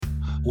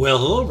Well,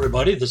 hello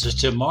everybody, this is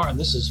Tim Marr, and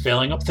this is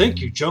Failing Up.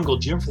 Thank you, Jungle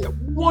Jim, for that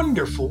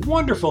wonderful,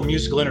 wonderful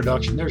musical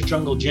introduction. There's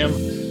Jungle Jim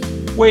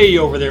way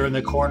over there in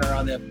the corner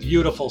on that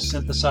beautiful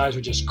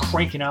synthesizer, just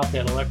cranking out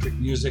that electric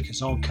music,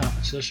 his own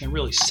composition,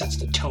 really sets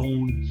the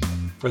tone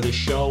for the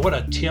show. What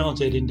a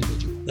talented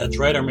individual. That's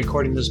right, I'm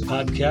recording this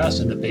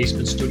podcast in the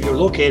basement studio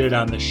located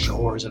on the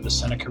shores of the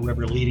Seneca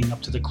River leading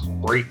up to the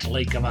Great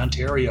Lake of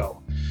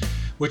Ontario,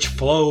 which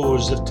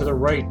flows to the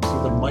right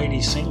through the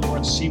mighty St.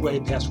 Lawrence Seaway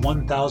past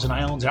 1,000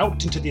 islands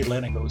out into the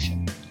Atlantic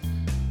Ocean.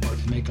 Or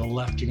if you make a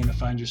left, you're going to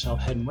find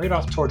yourself heading right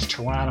off towards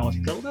Toronto. If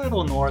you go a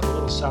little north, a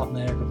little south,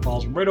 Niagara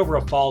Falls, right over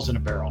a falls in a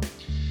barrel.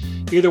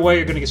 Either way,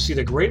 you're going to see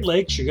the Great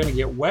Lakes, you're going to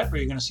get wet, or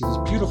you're going to see this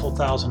beautiful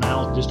 1,000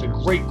 islands. Just a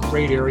great,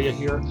 great area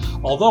here.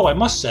 Although I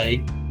must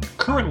say,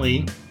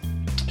 currently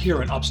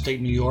here in upstate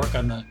New York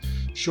on the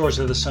shores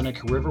of the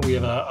Seneca River, we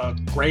have a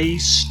gray,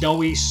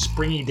 snowy,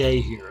 springy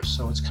day here.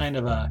 So it's kind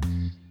of a,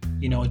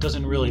 it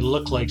doesn't really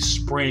look like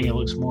spring. It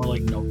looks more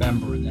like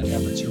November, and that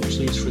happens here, which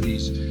leads for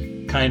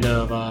these kind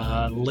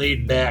of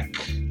laid-back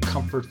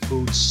comfort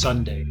food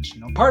Sundays.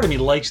 Part of me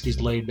likes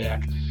these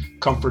laid-back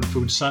comfort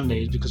food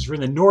Sundays because we're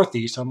in the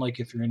Northeast,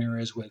 unlike if you're in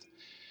areas with,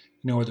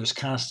 where there's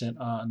constant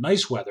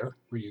nice weather,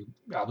 where you're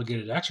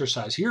obligated to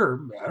exercise.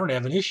 Here, I don't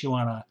have an issue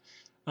on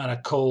a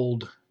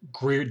cold,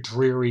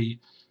 dreary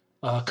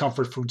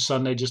comfort food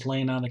Sunday, just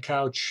laying on the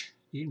couch,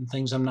 eating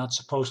things I'm not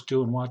supposed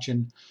to, and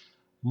watching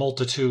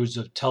multitudes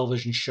of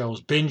television shows.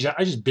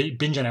 I just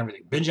binge on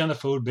everything. Binge on the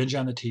food, binge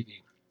on the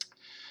TV.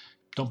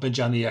 Don't binge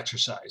on the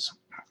exercise.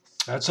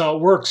 That's how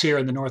it works here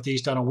in the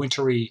Northeast on a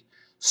wintry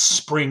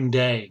spring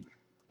day.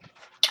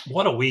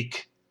 What a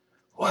week.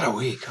 What a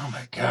week. Oh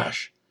my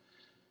gosh.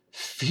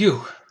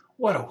 Phew.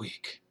 What a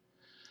week.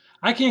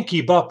 I can't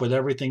keep up with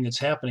everything that's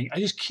happening. I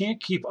just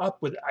can't keep up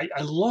with it.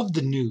 I love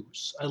the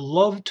news. I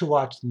love to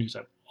watch the news.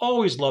 I've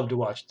always loved to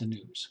watch the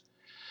news.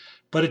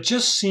 But it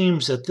just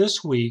seems that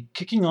this week,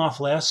 kicking off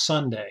last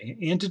Sunday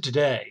into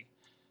today,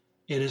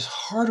 it is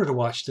harder to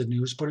watch the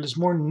news, but it is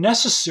more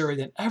necessary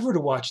than ever to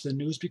watch the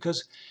news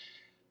because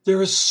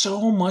there is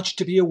so much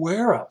to be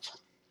aware of.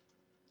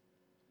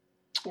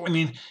 I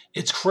mean,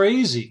 it's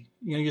crazy.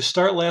 You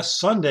start last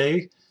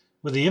Sunday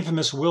with the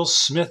infamous Will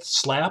Smith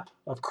slap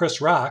of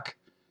Chris Rock,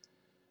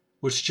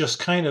 which just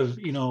kind of,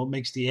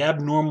 makes the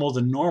abnormal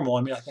the normal.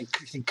 I mean, I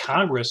think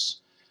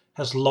Congress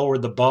has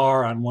lowered the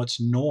bar on what's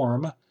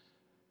norm.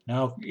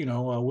 Now,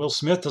 Will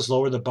Smith has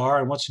lowered the bar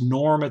on what's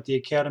norm at the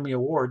Academy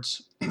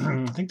Awards.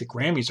 I think the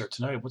Grammys are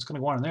tonight. What's going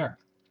to go on in there?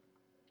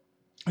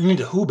 We need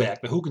the Who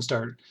back. The Who can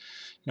start,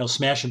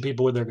 smashing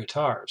people with their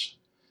guitars.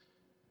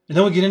 And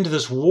then we get into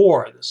this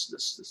war, this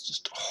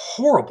just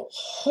horrible,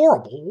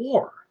 horrible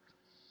war.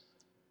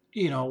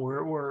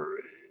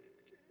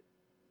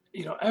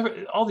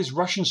 All these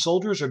Russian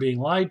soldiers are being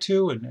lied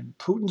to, and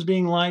Putin's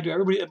being lied to.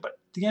 Everybody, but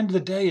at the end of the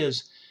day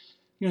is,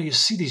 you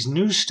see these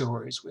news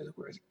stories where the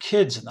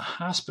kids in the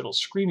hospital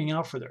screaming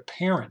out for their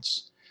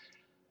parents,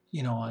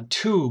 on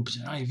tubes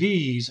and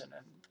IVs and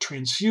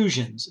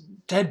transfusions,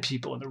 and dead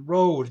people in the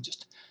road,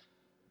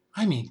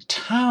 and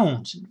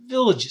towns and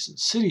villages and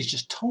cities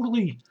just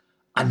totally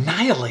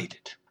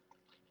annihilated,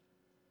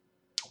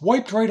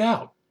 wiped right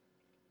out.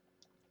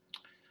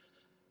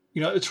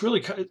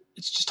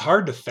 It's just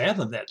hard to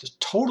fathom that, just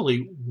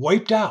totally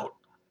wiped out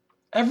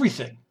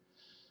everything.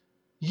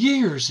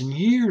 Years and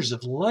years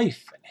of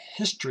life and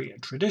history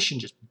and tradition,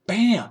 just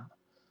bam.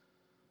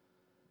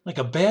 Like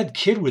a bad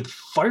kid with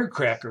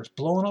firecrackers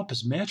blowing up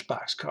his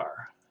Matchbox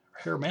car,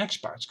 her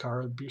Matchbox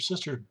car, your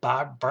sister's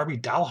Barbie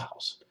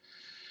dollhouse.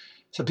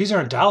 Except these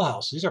aren't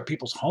dollhouses, these are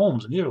people's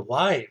homes and these are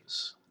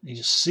lives. You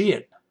just see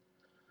it,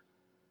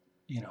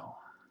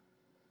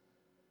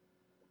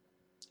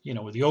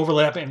 with the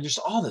overlap and just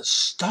all this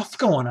stuff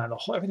going on.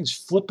 Everything's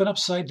flipping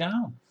upside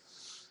down,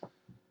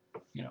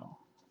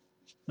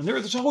 And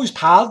there's always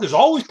positives. There's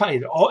always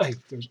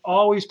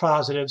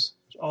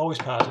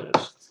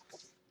positives.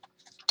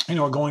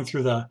 We're going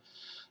through the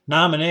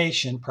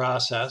nomination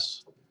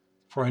process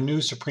for a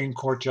new Supreme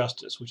Court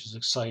justice, which is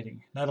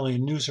exciting. Not only a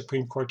new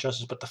Supreme Court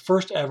justice, but the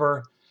first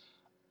ever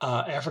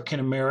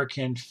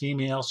African-American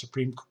female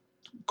Supreme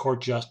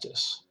Court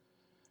justice,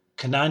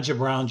 Ketanji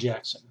Brown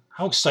Jackson.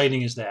 How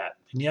exciting is that?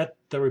 And yet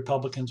the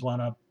Republicans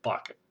want to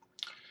block it.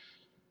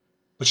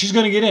 But she's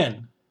going to get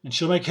in, and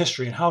she'll make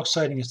history. And how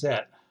exciting is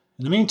that?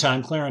 In the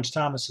meantime, Clarence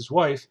Thomas, his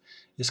wife,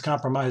 is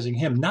compromising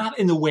him, not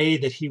in the way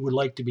that he would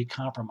like to be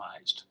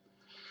compromised.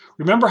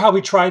 Remember how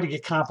he tried to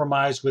get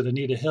compromised with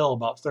Anita Hill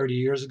about 30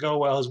 years ago?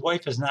 Well, his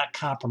wife is not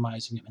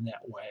compromising him in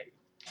that way.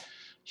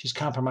 She's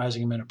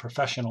compromising him in a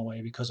professional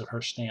way because of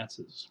her stance.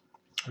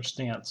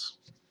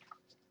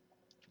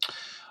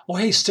 Oh,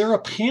 hey, Sarah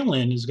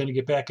Palin is going to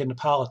get back into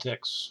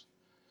politics.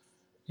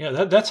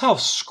 Yeah, that's how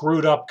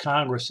screwed up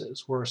Congress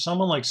is, where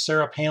someone like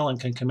Sarah Palin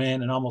can come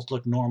in and almost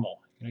look normal.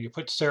 You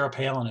put Sarah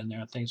Palin in there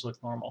and things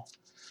look normal.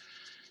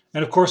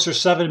 And of course, there's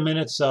 7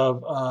 minutes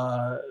of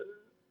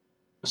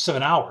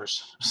 7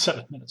 hours,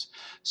 7 minutes,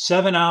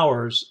 7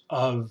 hours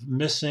of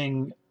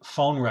missing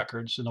phone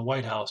records in the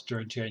White House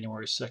during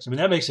January 6th. I mean,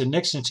 that makes the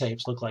Nixon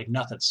tapes look like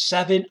nothing.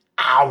 7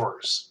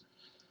 hours.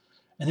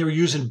 And they were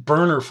using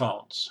burner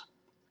phones.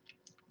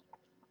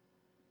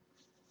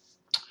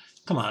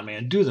 Come on,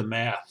 man, do the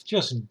math.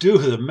 Just do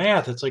the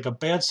math. It's like a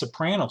bad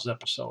Sopranos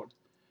episode.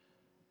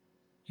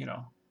 You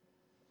know,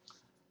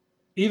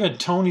 even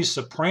Tony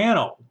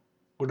Soprano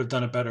would have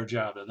done a better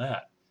job than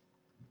that.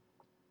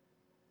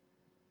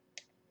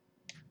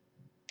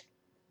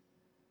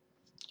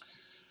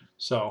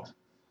 So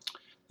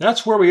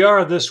that's where we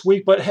are this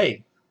week. But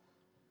hey,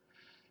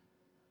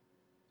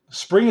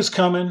 spring is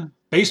coming.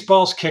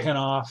 Baseball's kicking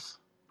off.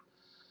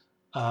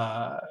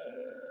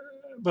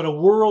 But a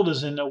world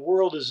is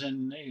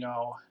in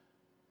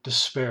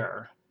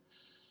despair.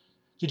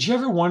 Did you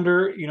ever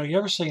wonder, you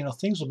ever say,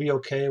 things will be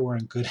okay, we're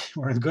in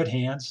good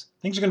hands.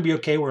 Things are going to be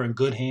okay, we're in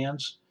good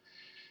hands.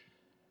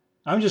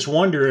 I'm just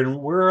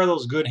wondering, where are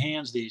those good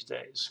hands these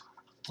days?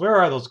 Where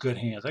are those good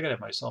hands? I got to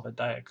have myself a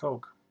Diet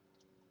Coke.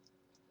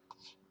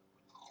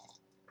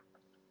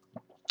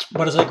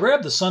 But as I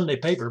grab the Sunday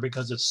paper,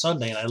 because it's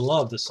Sunday and I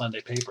love the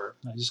Sunday paper,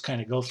 I just kind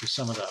of go through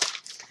some of the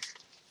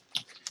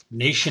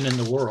nation in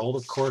the world.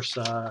 Of course,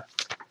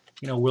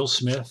 Will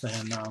Smith,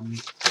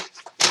 and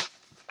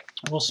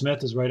Will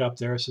Smith is right up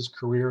there. It's his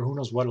career. Who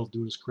knows what it'll do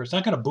to his career? It's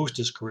not going to boost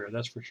his career,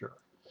 that's for sure.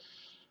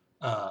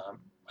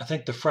 I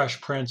think the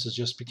Fresh Prince has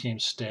just became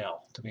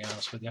stale, to be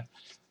honest with you.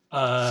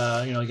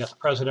 You got the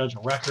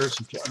presidential records.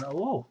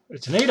 Whoa,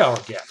 it's an 8-hour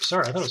gap.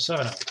 Sorry, I thought it was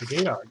 7 hours. It's an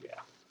 8-hour gap.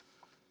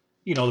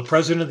 The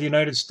president of the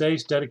United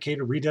States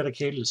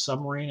rededicated a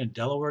submarine in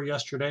Delaware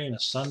yesterday, and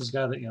his son's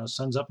got it.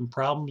 Son's up in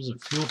problems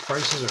and fuel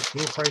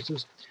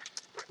prices.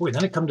 Boy,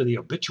 then I come to the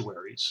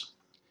obituaries.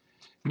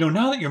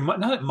 Now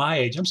at my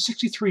age, I'm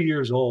 63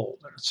 years old.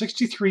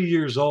 63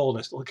 years old.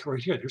 I look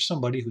right here. There's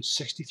somebody who's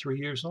 63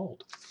 years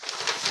old.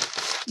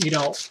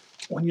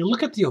 When you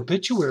look at the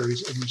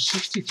obituaries and you're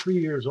 63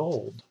 years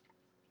old,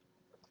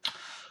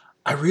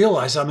 I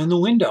realize I'm in the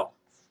window.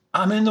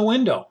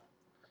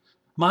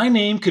 My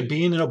name could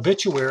be in an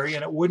obituary,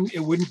 and it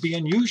wouldn't be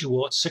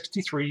unusual at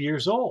 63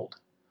 years old.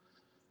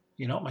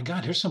 My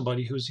God, here's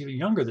somebody who's even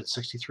younger than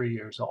 63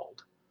 years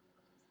old.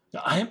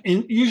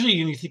 Usually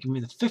you think of me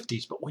in the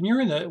 50s, but when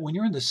you're in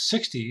the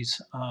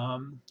 60s,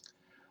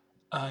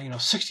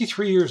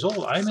 63 years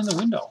old, I'm in the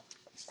window.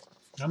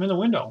 I'm in the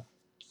window.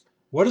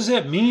 What does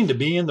that mean to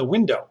be in the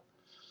window?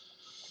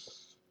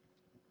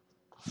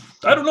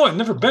 I don't know. I've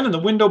never been in the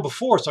window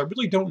before, so I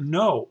really don't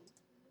know.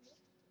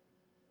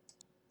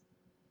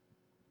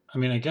 I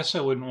mean, I guess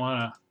I wouldn't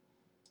want to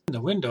in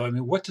the window. I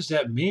mean, what does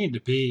that mean to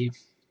be,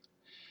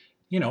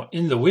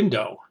 in the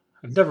window?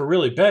 I've never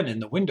really been in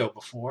the window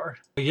before.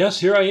 But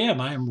yes, here I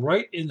am. I am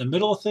right in the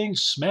middle of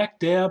things, smack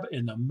dab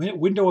in the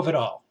window of it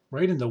all.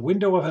 Right in the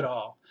window of it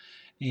all.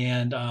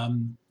 And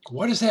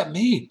what does that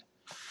mean?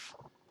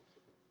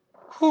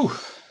 Whew.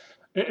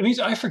 It means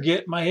I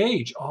forget my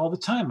age all the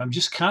time. I'm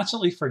just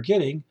constantly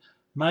forgetting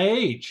my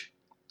age.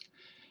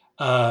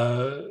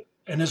 And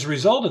as a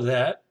result of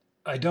that,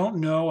 I don't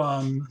know,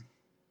 I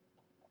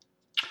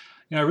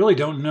really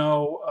don't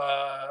know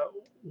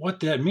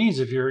what that means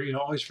if you're,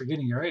 always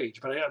forgetting your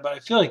age. But I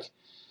feel like,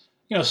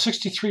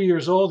 63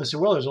 years old, they say,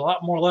 well, there's a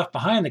lot more left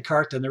behind the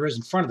cart than there is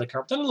in front of the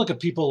cart. But then I look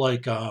at people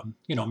like,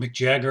 Mick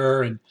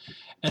Jagger and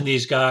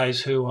these guys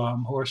who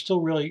are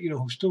still really,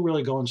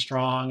 going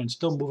strong and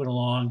still moving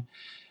along.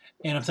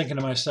 And I'm thinking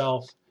to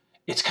myself,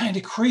 it's kind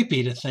of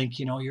creepy to think,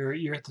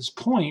 you're at this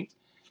point.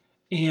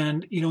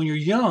 And, when you're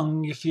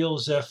young, you feel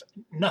as if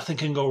nothing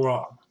can go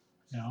wrong.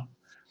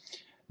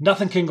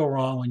 Nothing can go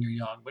wrong when you're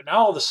young. But now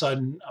all of a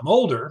sudden, I'm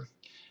older,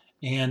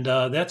 and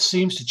that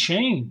seems to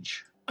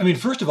change. I mean,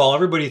 first of all,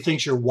 everybody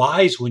thinks you're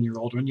wise when you're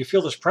older, and you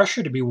feel this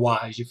pressure to be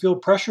wise. You feel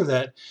pressure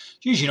that,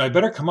 geez, I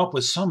better come up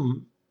with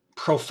some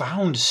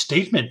profound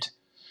statement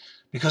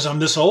because I'm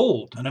this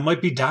old, and I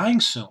might be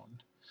dying soon.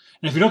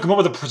 And if you don't come up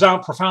with a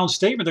profound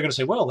statement, they're going to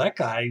say, well, that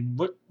guy,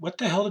 what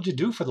the hell did you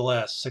do for the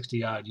last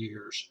 60-odd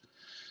years?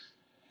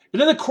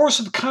 And in the course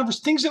of the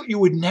conversation, things that you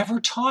would never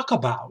talk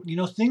about,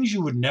 things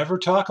you would never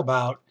talk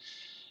about,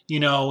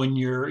 in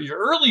your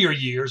earlier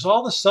years,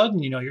 all of a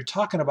sudden, you're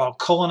talking about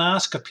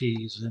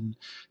colonoscopies and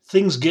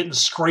things getting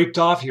scraped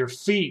off your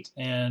feet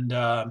and,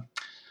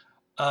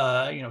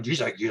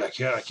 geez, I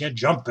can't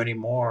jump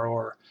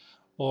anymore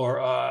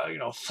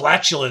or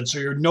flatulence, or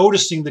you're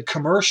noticing the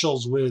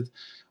commercials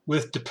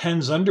with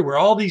Depends underwear,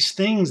 all these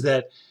things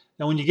that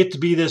when you get to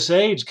be this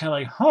age, kind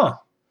of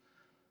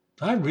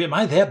like, am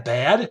I that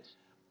bad?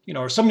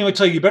 Or somebody might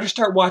tell you better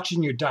start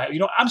watching your diet.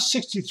 I'm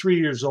 63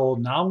 years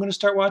old. Now I'm going to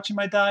start watching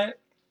my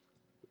diet.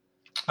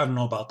 I don't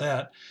know about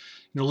that.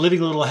 Living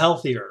a little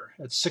healthier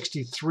at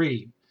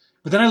 63.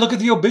 But then I look at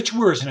the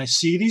obituaries and I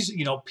see these,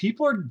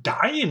 people are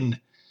dying,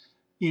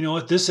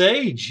 at this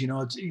age.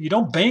 You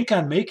don't bank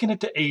on making it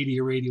to 80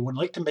 or 81. I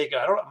like to make it.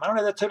 I don't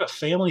have that type of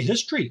family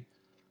history.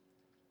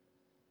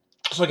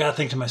 So I got to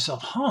think to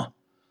myself,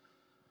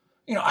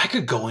 I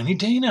could go any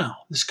day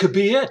now. This could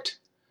be it.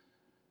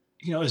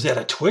 Is that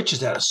a twitch? Is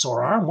that a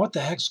sore arm? What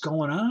the heck's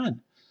going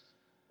on?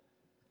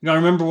 I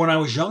remember when I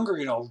was younger,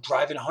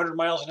 driving 100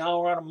 miles an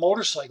hour on a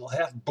motorcycle,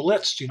 half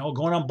blitzed,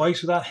 going on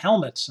bikes without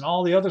helmets and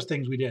all the other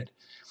things we did.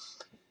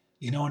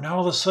 Now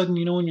all of a sudden,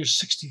 when you're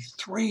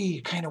 63,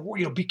 you kind of,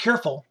 be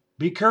careful,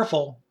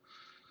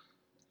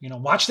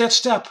 watch that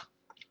step.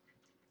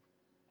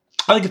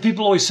 I think if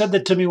people always said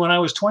that to me when I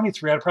was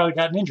 23, I'd probably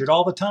gotten injured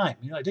all the time.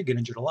 I did get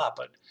injured a lot,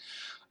 but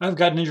I've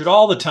gotten injured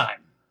all the time.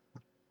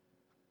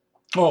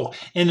 Oh,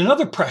 and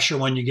another pressure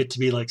when you get to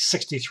be like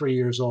 63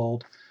 years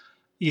old,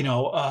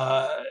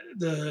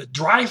 the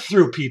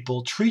drive-through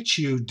people treat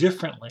you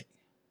differently.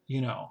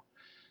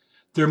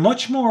 They're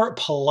much more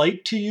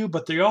polite to you,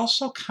 but they're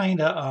also kind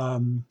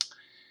of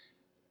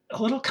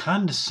a little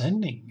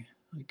condescending.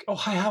 Like, oh,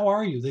 hi, how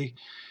are you?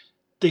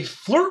 They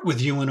flirt with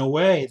you in a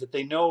way that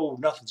they know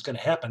nothing's going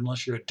to happen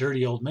unless you're a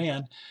dirty old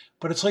man,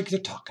 but it's like they're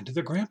talking to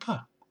their grandpa.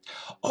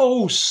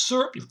 Oh,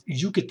 sir,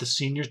 you get the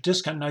seniors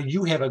discount. Now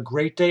you have a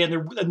great day,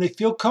 and they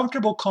feel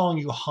comfortable calling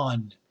you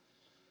hun.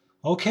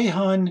 Okay,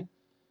 hun.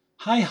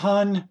 Hi,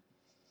 hun.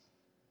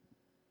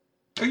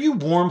 Are you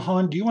warm,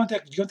 hun? Do you want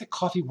that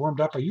coffee warmed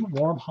up? Are you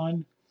warm,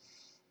 hun?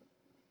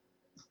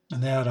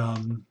 And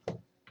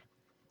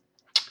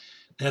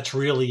that's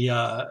really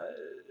all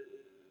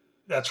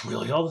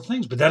the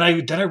things. But then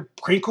I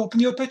crank open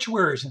the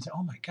obituaries and say,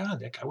 oh my God,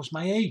 that guy was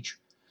my age.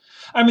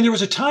 I mean, there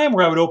was a time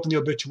where I would open the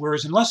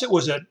obituaries, unless it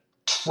was a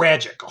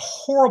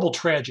horrible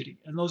tragedy,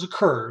 and those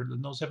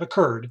have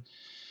occurred.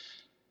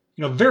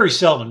 Very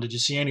seldom did you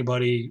see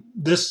anybody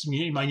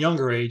in my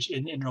younger age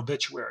in an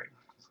obituary.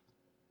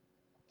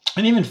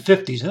 And even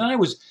 50s.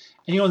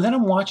 And then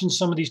I'm watching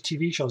some of these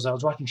TV shows. I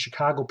was watching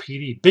Chicago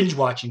PD, binge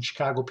watching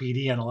Chicago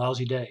PD on a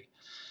lousy day.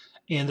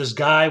 And this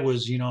guy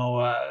was,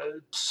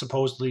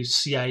 supposedly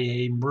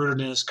CIA,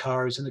 murdered in his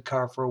car. He's in the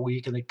car for a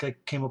week, and they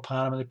came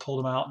upon him and they pulled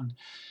him out. And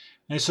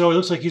they said, oh, it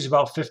looks like he's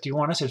about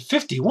 51. I said,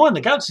 51?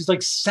 The guy, he's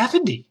like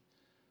 70.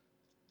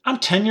 I'm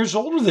 10 years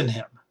older than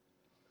him.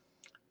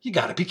 You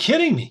got to be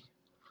kidding me.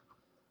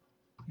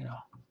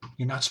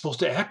 You're not supposed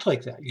to act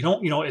like that. You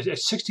don't, at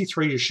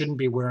 63, you shouldn't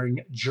be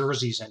wearing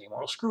jerseys anymore.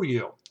 Well, screw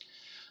you.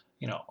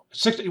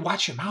 60,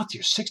 watch your mouth.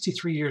 You're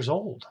 63 years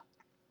old.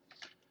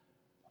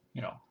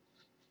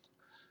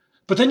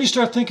 But then you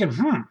start thinking,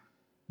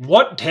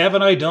 what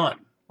haven't I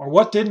done? Or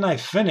what didn't I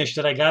finish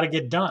that I got to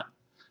get done?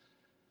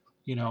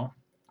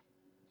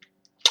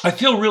 I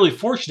feel really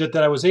fortunate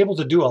that I was able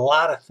to do a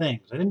lot of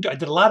things. I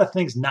did a lot of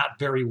things not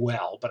very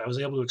well, but I was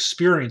able to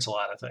experience a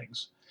lot of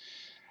things.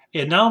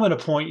 And now I'm at a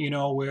point,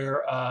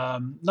 where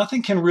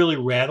nothing can really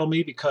rattle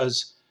me,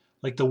 because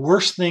like the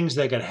worst things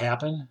that could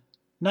happen,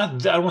 I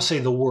don't want to say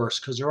the worst,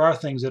 because there are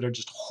things that are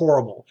just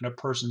horrible in a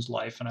person's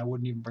life, and I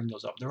wouldn't even bring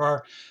those up. There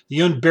are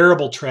the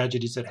unbearable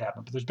tragedies that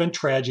happen, but there's been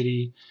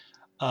tragedy,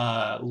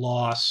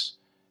 loss,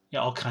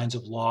 all kinds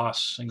of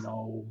loss,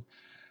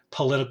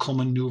 political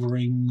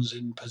maneuverings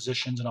and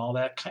positions and all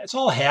that. It's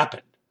all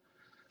happened.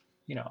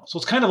 So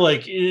it's kind of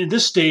like in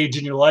this stage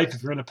in your life,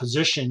 if you're in a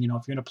position,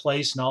 if you're in a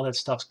place and all that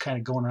stuff's kind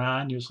of going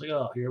on, you're just like,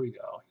 oh, here we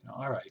go.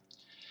 All right.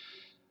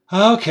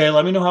 Okay,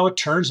 let me know how it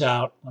turns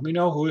out. Let me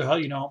know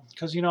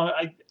because,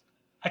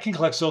 I can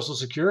collect Social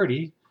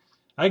Security.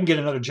 I can get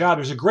another job.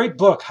 There's a great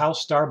book, How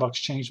Starbucks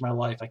Changed My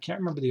Life. I can't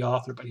remember the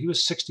author, but he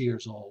was 60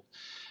 years old,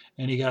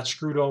 and he got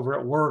screwed over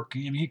at work. I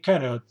mean, he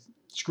kind of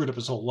screwed up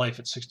his whole life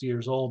at 60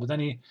 years old, but then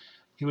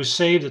he was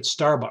saved at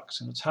Starbucks,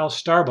 and it's how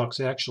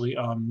Starbucks actually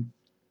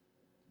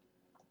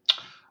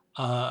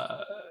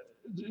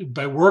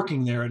by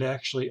working there, it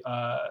actually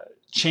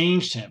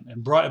changed him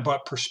and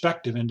brought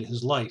perspective into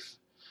his life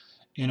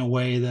in a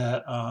way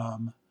that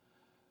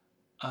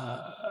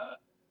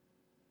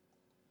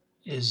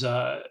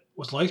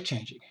was life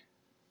changing.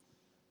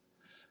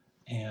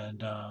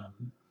 And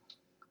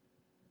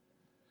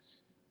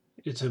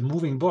it's a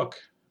moving book,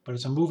 but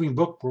it's a moving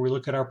book where we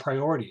look at our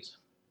priorities.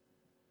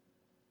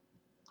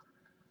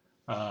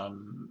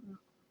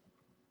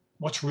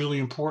 What's really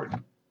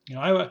important?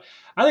 I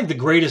think the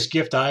greatest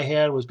gift I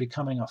had was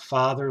becoming a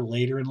father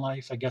later in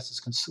life. I guess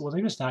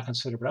maybe it's not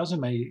considered, but I was in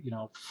my,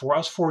 I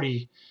was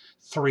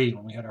 43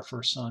 when we had our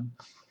first son.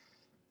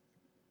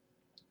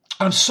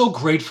 I'm so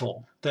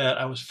grateful that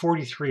I was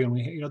 43 and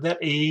we, that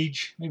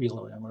age, maybe a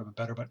little bit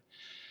better, but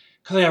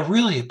because I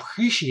really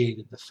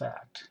appreciated the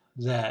fact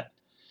that,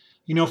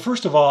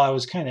 first of all, I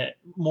was kind of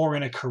more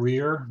in a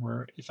career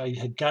where if I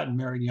had gotten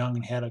married young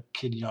and had a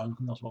kid young,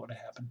 who knows what would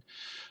have happened.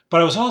 But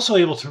I was also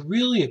able to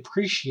really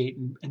appreciate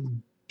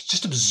and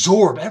just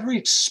absorb every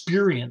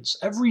experience,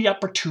 every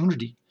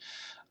opportunity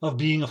of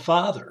being a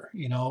father,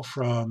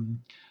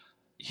 from,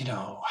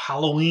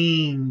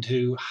 Halloween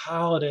to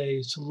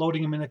holidays, to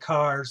loading them in the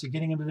cars, to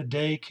getting them to the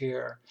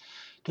daycare,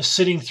 to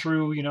sitting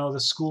through, the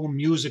school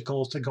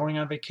musicals, to going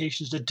on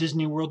vacations to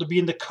Disney World, to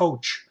being the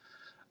coach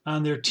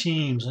on their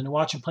teams and to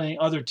watch them playing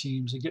other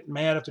teams and getting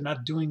mad if they're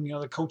not doing,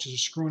 the coaches are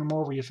screwing them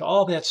over. You feel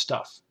all that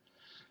stuff.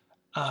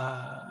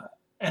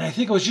 And I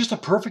think it was just a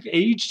perfect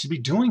age to be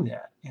doing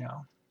that,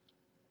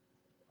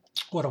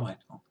 What do I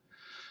know?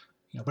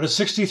 But at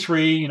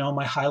 63,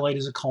 my highlight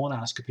is a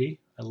colonoscopy.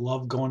 I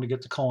love going to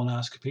get the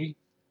colonoscopy.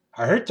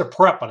 I hate the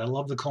prep, but I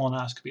love the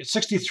colonoscopy. At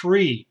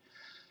 63,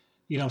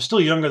 I'm still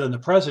younger than the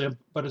president,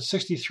 but at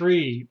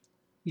 63,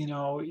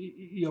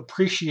 you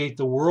appreciate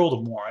the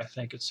world more, I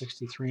think, at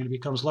 63, and it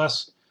becomes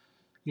less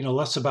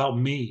about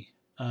me.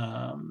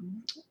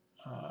 And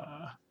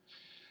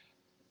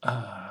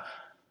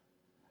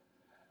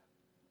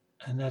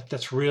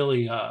that's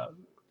really,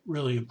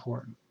 really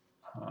important.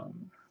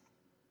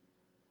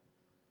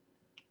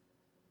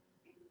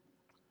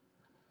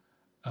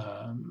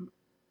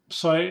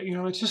 So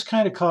it just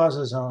kind of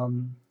causes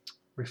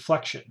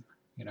reflection,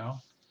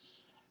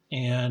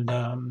 and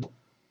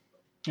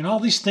all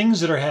these things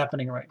that are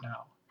happening right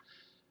now.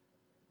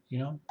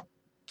 You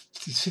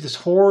see this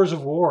horrors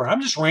of war.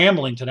 I'm just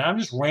rambling today. I'm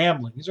just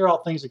rambling. These are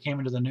all things that came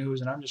into the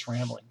news, and I'm just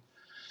rambling.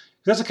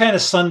 That's the kind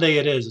of Sunday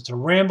it is. It's a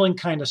rambling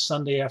kind of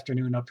Sunday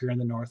afternoon up here in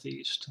the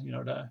Northeast.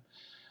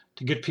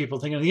 To get people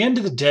thinking. At the end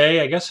of the day,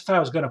 I guess if I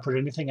was going to put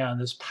anything on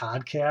this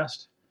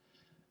podcast,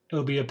 it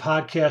would be a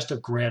podcast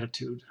of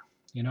gratitude.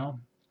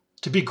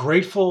 To be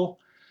grateful,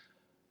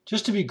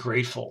 just to be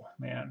grateful,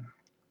 man.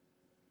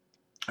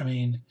 I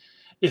mean,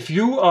 if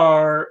you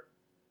are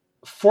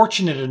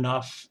fortunate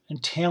enough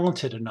and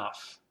talented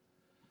enough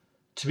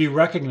to be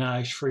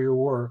recognized for your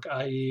work,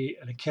 i.e.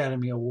 an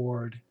Academy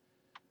Award,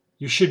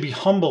 you should be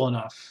humble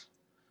enough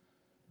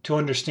to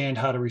understand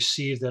how to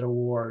receive that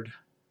award.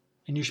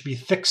 And you should be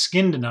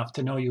thick-skinned enough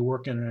to know you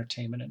work in the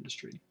entertainment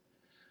industry.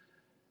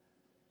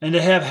 And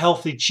to have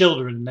healthy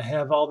children, and to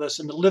have all this,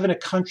 and to live in a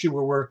country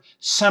where we're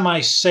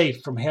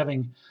semi-safe from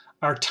having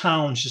our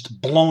towns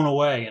just blown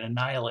away and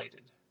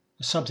annihilated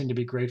is something to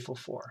be grateful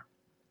for.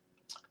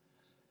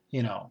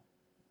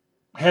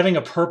 Having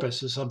a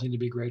purpose is something to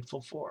be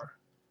grateful for.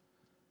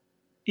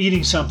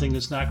 Eating something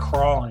that's not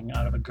crawling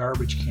out of a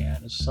garbage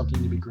can is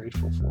something to be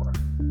grateful for.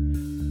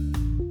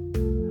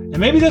 And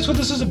maybe that's what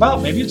this is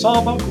about. Maybe it's all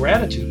about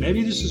gratitude.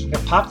 Maybe this is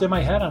what popped in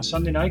my head on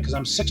Sunday night because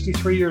I'm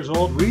 63 years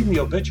old reading the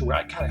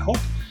obituary. I hope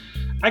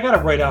I got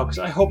it right out because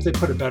I hope they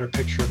put a better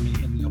picture of me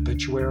in the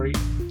obituary.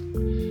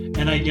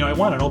 And I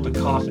want an open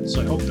coffin,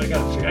 so I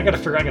got to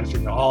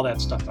figure all that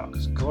stuff out.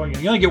 Because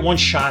you only get one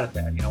shot at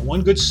that.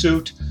 One good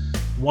suit,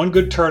 one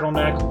good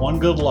turtleneck, one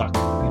good look.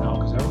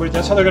 Because everybody,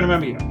 that's how they're going to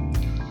remember you.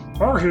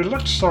 Oh, he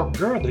looked so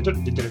good. They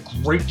did a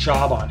great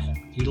job on him.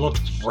 He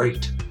looked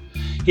great.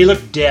 He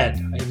looked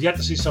dead. I have yet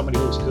to see somebody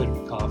who looks good in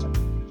a coffin.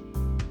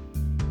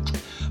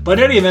 But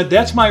in any event,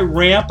 that's my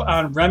rant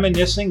on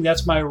reminiscing.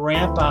 That's my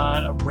rant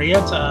on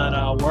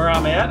where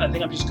I'm at. I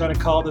think I'm just going to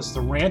call this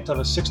the rant of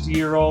a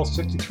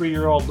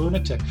 63-year-old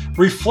lunatic.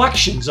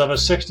 Reflections of a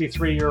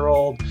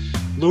 63-year-old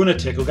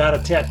lunatic who got a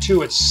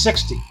tattoo at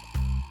 60.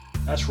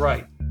 That's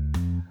right.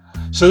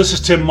 So this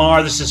is Tim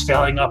Marr. This is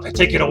Failing Up.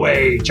 Take it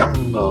away,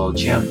 Jungle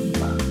Jim.